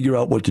of figure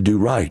out what to do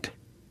right,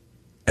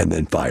 and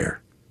then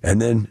fire.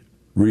 And then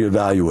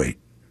reevaluate.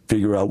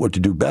 Figure out what to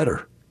do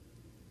better,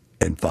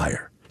 and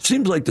fire.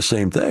 Seems like the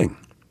same thing.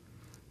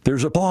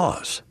 There's a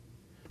pause.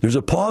 There's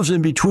a pause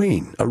in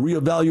between, a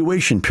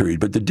reevaluation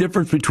period. But the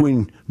difference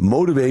between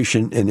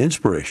motivation and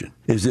inspiration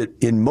is that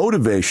in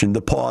motivation,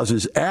 the pause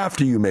is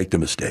after you make the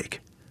mistake.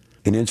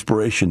 In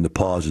inspiration, the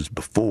pause is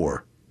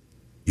before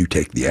you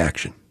take the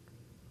action.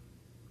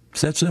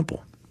 It's that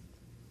simple.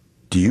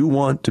 Do you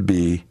want to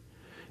be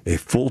a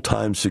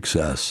full-time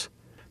success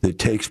that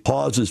takes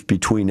pauses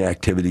between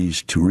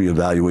activities to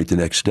reevaluate the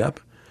next step?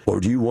 Or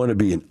do you want to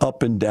be an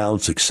up and down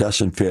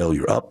success and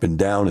failure, up and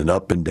down and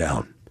up and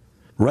down?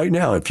 Right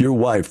now, if your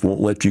wife won't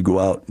let you go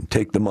out and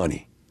take the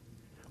money,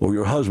 or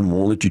your husband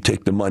won't let you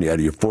take the money out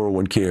of your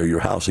 401k or your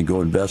house and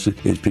go invest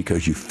it, it's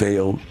because you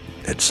failed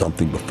at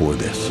something before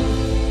this.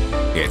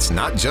 It's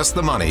not just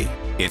the money,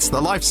 it's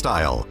the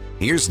lifestyle.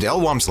 Here's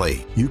Del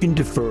Walmsley. You can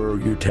defer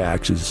your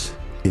taxes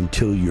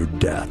until your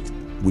death.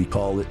 We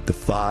call it the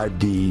 5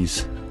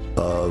 Ds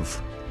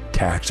of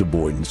tax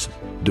avoidance.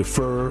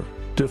 Defer,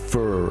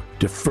 defer,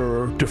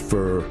 defer,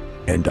 defer,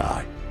 and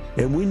die.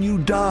 And when you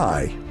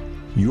die,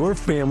 your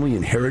family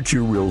inherits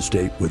your real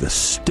estate with a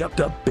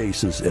stepped-up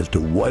basis as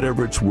to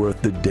whatever it's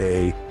worth the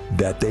day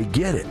that they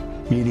get it.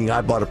 Meaning,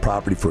 I bought a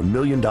property for $1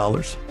 million.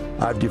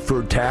 I've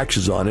deferred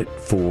taxes on it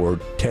for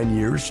 10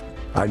 years.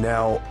 I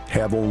now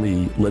have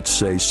only, let's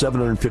say,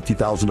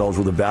 $750,000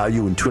 worth of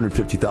value and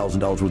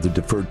 $250,000 worth of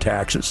deferred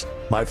taxes.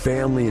 My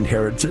family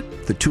inherits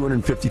it. The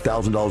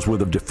 $250,000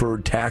 worth of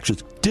deferred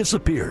taxes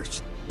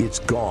disappears. It's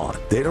gone.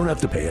 They don't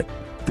have to pay it.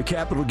 The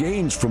capital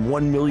gains from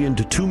 $1 million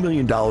to $2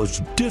 million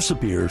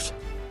disappears.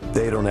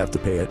 They don't have to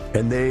pay it.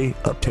 And they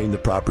obtain the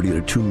property at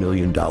a $2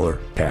 million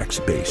tax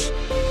base.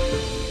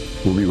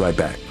 We'll be right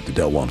back with the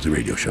Del Walmsley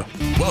Radio Show.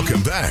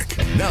 Welcome back.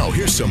 Now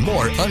here's some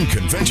more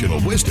unconventional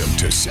wisdom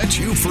to set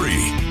you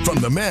free from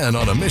the man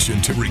on a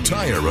mission to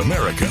retire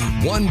America,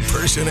 one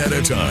person at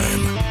a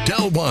time,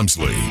 Del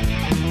Walmsley.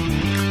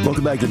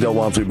 Welcome back to the Del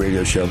Walmsley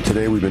Radio Show.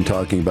 Today we've been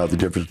talking about the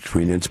difference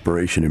between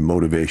inspiration and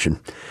motivation.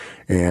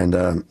 And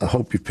I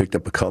hope you've picked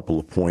up a couple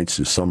of points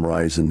to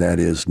summarize, and that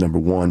is, number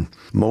one,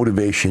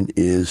 motivation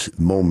is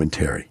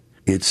momentary.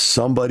 It's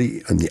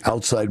somebody in the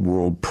outside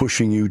world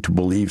pushing you to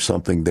believe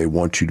something they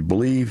want you to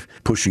believe,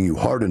 pushing you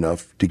hard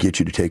enough to get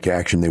you to take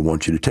action they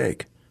want you to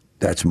take.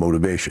 That's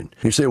motivation.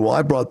 You say, well,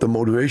 I brought the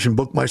motivation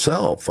book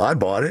myself. I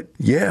bought it.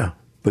 Yeah,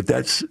 but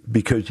that's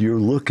because you're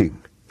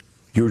looking.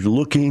 You're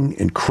looking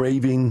and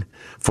craving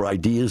for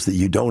ideas that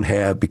you don't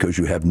have because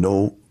you have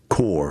no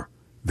core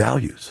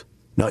values.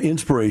 Now,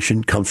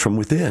 inspiration comes from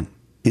within.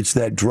 It's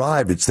that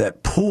drive, it's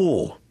that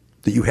pull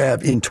that you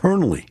have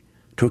internally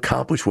to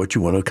accomplish what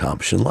you want to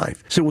accomplish in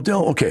life. So, well,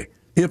 Del, okay,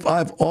 if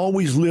I've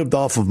always lived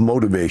off of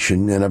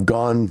motivation and I've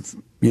gone,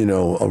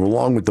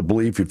 along with the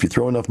belief, if you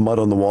throw enough mud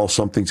on the wall,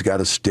 something's got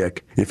to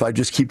stick. If I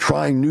just keep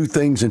trying new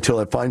things until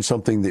I find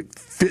something that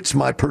fits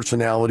my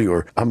personality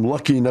or I'm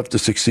lucky enough to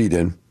succeed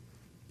in,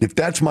 if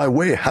that's my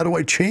way, how do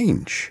I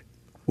change?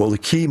 Well, the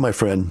key, my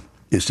friend,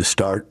 is to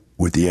start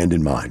with the end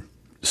in mind.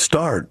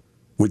 Start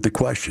with the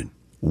question,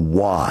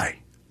 why,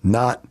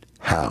 not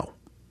how.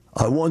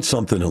 I want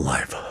something in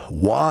life.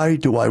 Why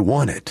do I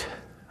want it?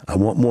 I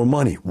want more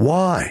money.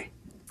 Why?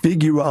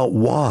 Figure out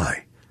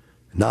why,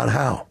 not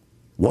how.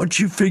 Once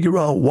you figure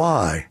out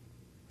why,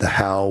 the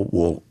how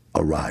will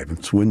arrive.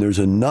 It's when there's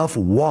enough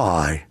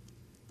why,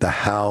 the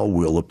how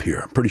will appear.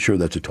 I'm pretty sure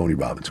that's a Tony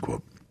Robbins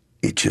quote.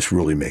 It just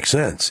really makes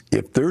sense.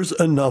 If there's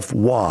enough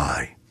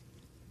why,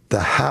 the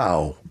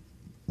how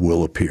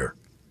will appear.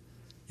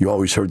 You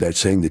always heard that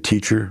saying, the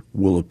teacher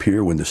will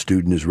appear when the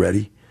student is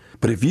ready.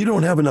 But if you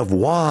don't have enough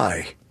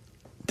why,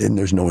 then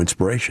there's no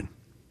inspiration.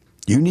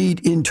 You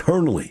need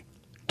internally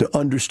to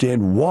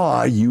understand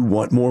why you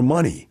want more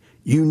money.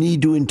 You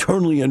need to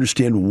internally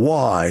understand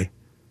why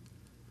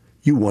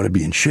you want to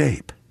be in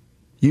shape.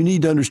 You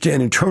need to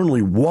understand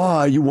internally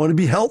why you want to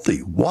be healthy.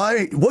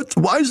 Why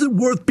is it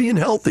worth being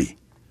healthy?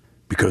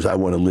 Because I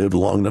want to live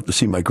long enough to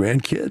see my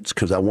grandkids?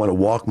 Because I want to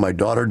walk my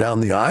daughter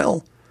down the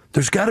aisle?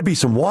 There's got to be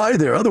some why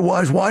there.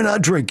 Otherwise, why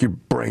not drink your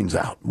brains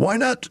out? Why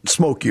not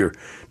smoke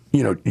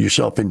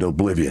yourself into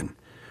oblivion?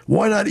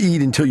 Why not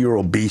eat until you're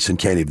obese and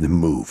can't even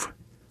move?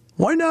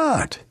 Why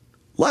not?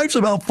 Life's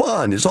about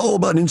fun. It's all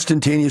about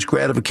instantaneous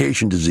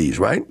gratification disease,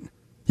 right?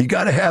 You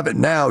got to have it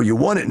now. You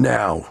want it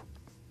now.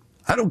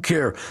 I don't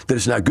care that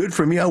it's not good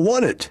for me. I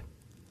want it.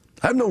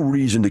 I have no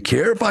reason to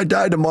care. If I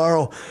die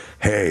tomorrow,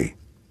 hey,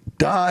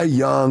 die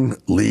young,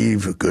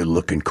 leave a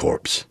good-looking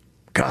corpse.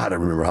 God, I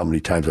remember how many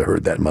times I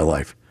heard that in my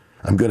life.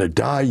 I'm going to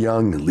die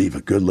young and leave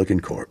a good-looking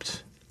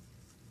corpse.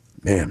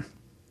 Man,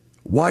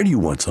 why do you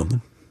want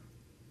something?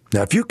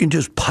 Now, if you can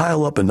just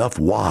pile up enough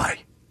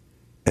why,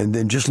 and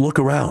then just look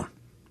around,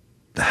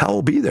 the how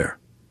will be there.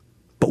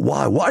 But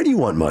why? Why do you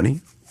want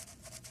money?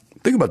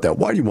 Think about that.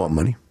 Why do you want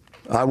money?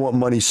 I want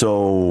money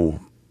so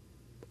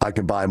I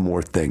can buy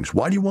more things.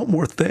 Why do you want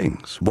more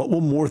things? What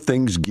will more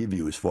things give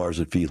you as far as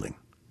a feeling?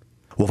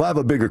 Well, if I have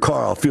a bigger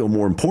car, I'll feel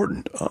more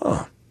important.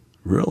 Oh,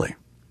 really?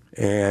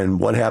 And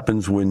what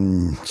happens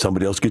when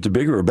somebody else gets a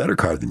bigger or better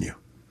car than you?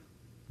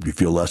 Do you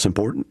feel less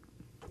important?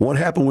 What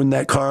happened when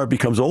that car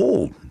becomes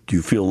old? Do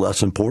you feel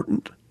less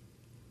important?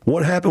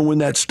 What happened when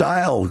that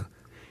style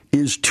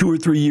is 2 or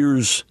 3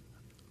 years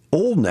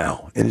old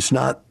now and it's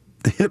not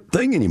the hip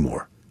thing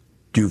anymore?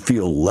 Do you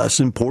feel less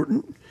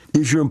important?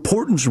 Is your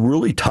importance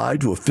really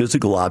tied to a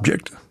physical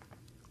object?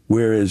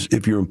 Whereas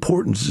if your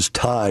importance is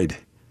tied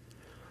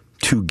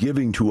to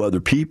giving to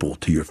other people,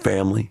 to your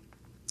family,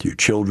 to your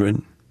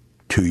children,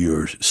 to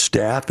your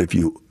staff if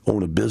you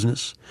own a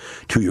business,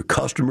 to your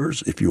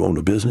customers if you own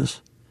a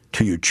business,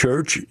 to your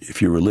church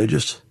if you're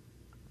religious.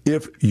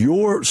 If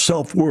your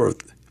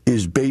self-worth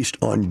is based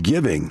on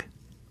giving,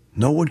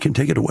 no one can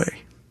take it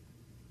away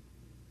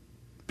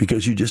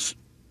because you just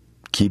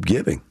keep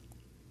giving.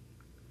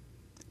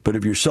 But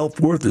if your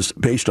self-worth is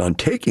based on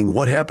taking,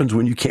 what happens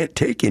when you can't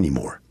take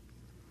anymore?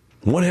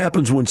 What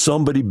happens when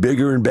somebody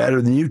bigger and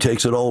badder than you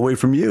takes it all away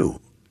from you?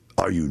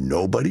 Are you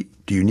nobody?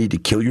 Do you need to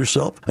kill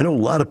yourself? I know a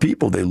lot of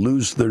people, they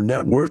lose their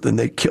net worth and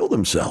they kill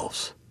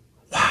themselves.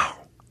 Wow.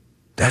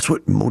 That's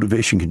what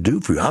motivation can do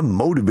for you. I'm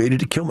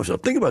motivated to kill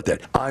myself. Think about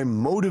that. I'm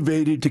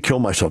motivated to kill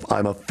myself.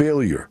 I'm a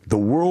failure. The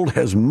world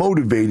has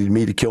motivated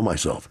me to kill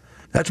myself.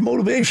 That's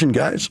motivation,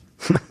 guys.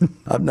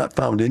 I've not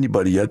found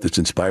anybody yet that's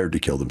inspired to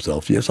kill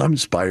themselves. Yes, I'm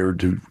inspired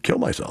to kill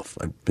myself.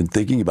 I've been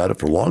thinking about it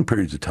for long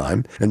periods of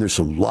time, and there's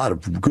a lot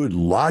of good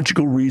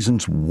logical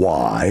reasons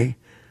why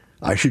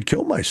I should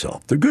kill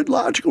myself. They're good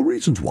logical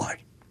reasons why.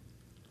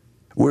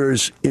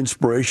 Whereas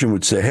inspiration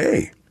would say,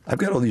 hey, I've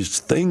got all these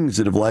things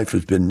that in life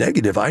has been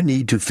negative. I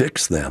need to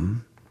fix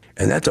them.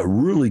 And that's a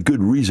really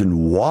good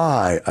reason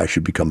why I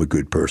should become a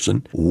good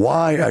person,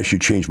 why I should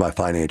change my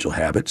financial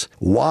habits,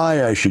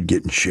 why I should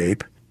get in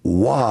shape,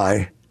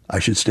 why I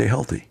should stay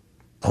healthy.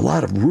 A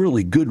lot of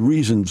really good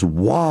reasons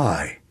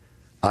why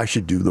I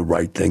should do the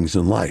right things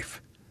in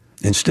life.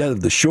 Instead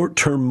of the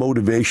short-term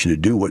motivation to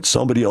do what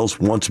somebody else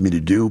wants me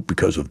to do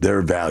because of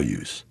their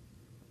values.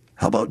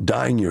 How about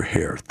dyeing your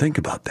hair? Think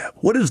about that.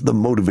 What is the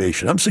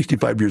motivation? I'm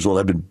 65 years old.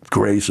 I've been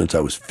gray since I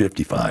was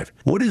 55.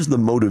 What is the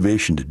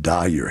motivation to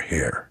dye your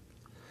hair?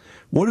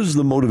 What is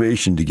the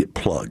motivation to get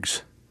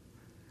plugs?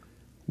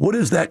 What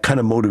does that kind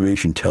of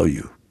motivation tell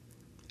you?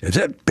 Is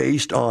that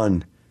based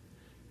on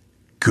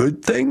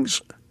good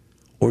things,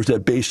 or is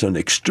that based on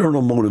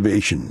external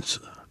motivations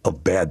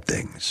of bad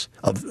things,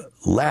 of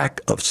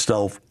lack of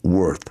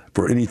self-worth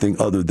for anything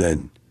other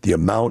than the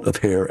amount of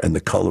hair and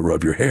the color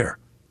of your hair?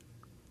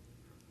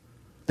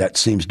 That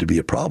seems to be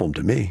a problem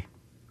to me,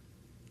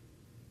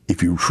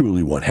 if you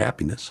truly want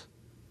happiness.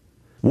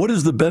 What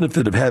is the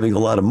benefit of having a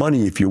lot of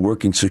money if you're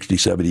working 60,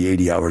 70,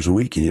 80 hours a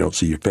week and you don't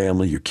see your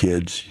family, your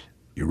kids,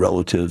 your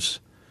relatives,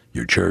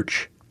 your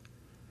church,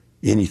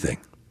 anything?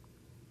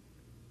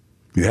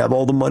 You have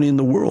all the money in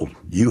the world.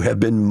 You have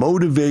been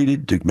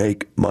motivated to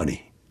make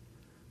money,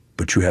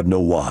 but you have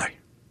no why.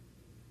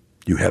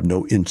 You have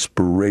no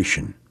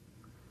inspiration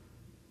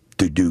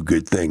to do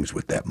good things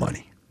with that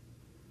money.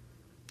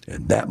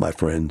 And that, my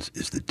friends,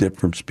 is the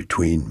difference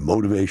between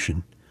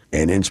motivation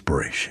and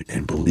inspiration.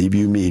 And believe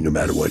you me, no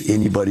matter what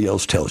anybody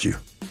else tells you,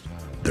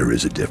 there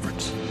is a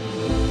difference.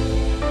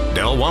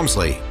 Del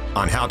Walmsley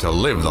on how to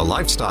live the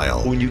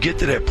lifestyle. When you get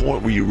to that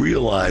point where you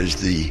realize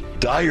the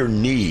dire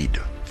need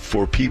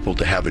for people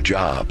to have a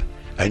job,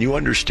 and you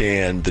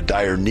understand the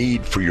dire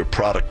need for your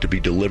product to be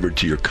delivered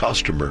to your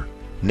customer,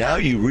 now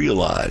you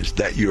realize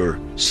that you're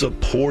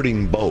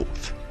supporting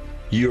both.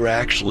 You're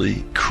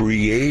actually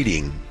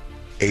creating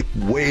a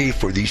way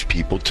for these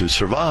people to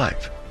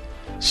survive.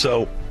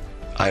 So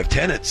I have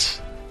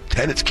tenants.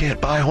 Tenants can't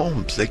buy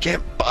homes. They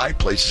can't buy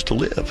places to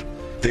live.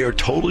 They are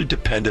totally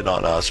dependent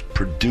on us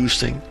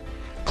producing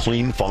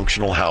clean,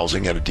 functional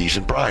housing at a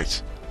decent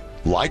price.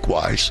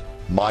 Likewise,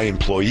 my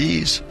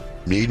employees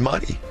need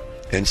money.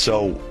 And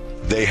so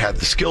they have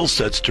the skill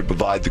sets to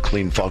provide the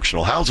clean,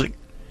 functional housing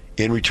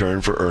in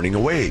return for earning a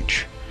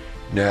wage.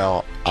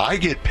 Now, I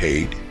get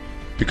paid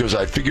because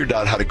I figured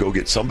out how to go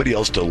get somebody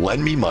else to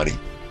lend me money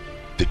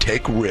to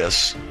take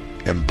risks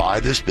and buy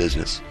this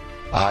business.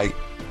 I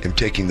am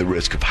taking the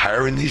risk of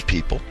hiring these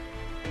people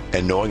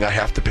and knowing I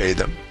have to pay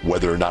them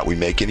whether or not we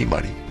make any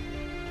money.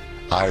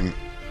 I'm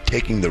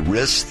taking the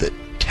risk that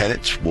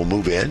tenants will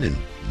move in and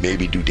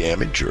maybe do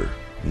damage or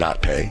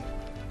not pay.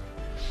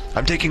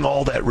 I'm taking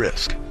all that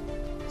risk.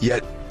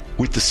 Yet,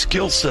 with the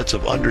skill sets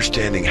of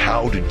understanding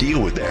how to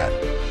deal with that,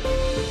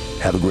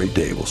 have a great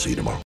day. We'll see you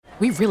tomorrow.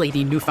 We really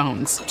need new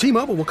phones.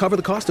 T-Mobile will cover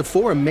the cost of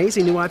 4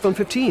 amazing new iPhone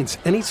 15s,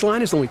 and each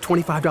line is only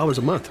 $25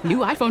 a month. New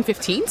iPhone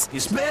 15s?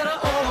 It's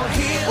better over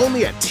here.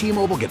 Only at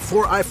T-Mobile, get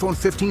 4 iPhone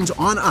 15s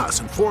on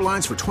us and 4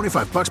 lines for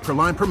 $25 per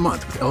line per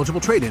month with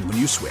eligible trade-in when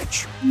you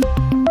switch.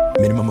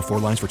 Minimum of 4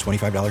 lines for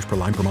 $25 per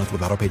line per month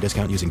with auto-pay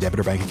discount using debit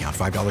or bank account.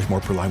 $5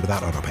 more per line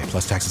without auto-pay,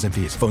 plus taxes and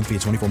fees. Phone fee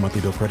at 24 monthly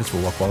bill credits for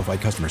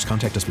well-qualified customers.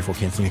 Contact us before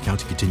canceling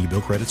account to continue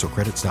bill credits or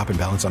credit stop and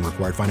balance on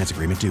required finance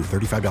agreement due.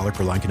 $35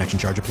 per line connection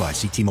charge applies.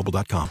 See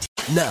T-Mobile.com.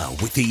 Now,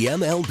 with the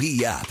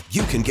MLB app,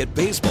 you can get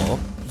baseball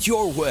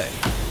your way.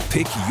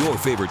 Pick your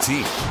favorite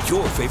team,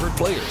 your favorite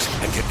players,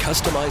 and get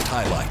customized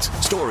highlights,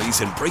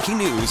 stories, and breaking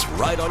news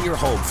right on your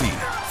home feed.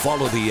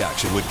 Follow the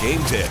action with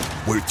Game Day,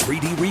 where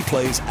 3D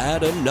replays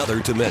add another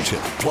dimension.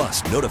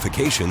 Plus,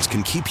 notifications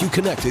can keep you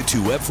connected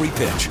to every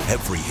pitch,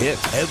 every hit,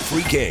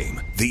 every game.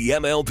 The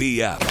MLB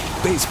app.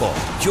 Baseball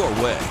your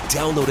way.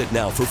 Download it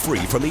now for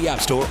free from the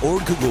App Store or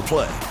Google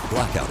Play.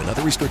 Blackout and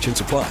other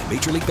restrictions apply.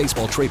 Major League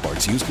Baseball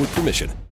trademarks used with permission.